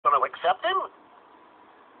accept him?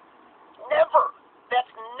 Never.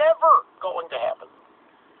 That's never going to happen.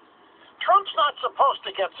 Trump's not supposed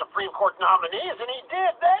to get Supreme Court nominees, and he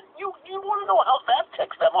did. That you want to know how that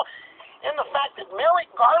ticks them off. And the fact that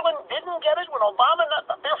Merrick Garland didn't get it when Obama,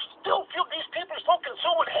 these people are still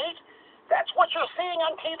consumed with hate. That's what you're seeing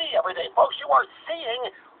on TV every day, folks. You are seeing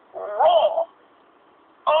raw,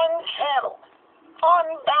 unchanneled,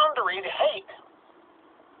 unboundaried hate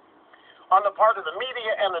on the part of the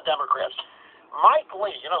media and the Democrats. Mike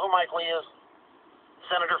Lee, you know who Mike Lee is?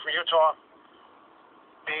 Senator from Utah.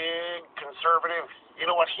 Big conservative. You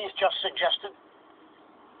know what he's just suggested?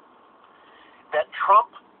 That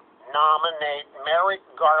Trump nominate Merrick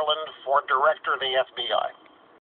Garland for director of the FBI.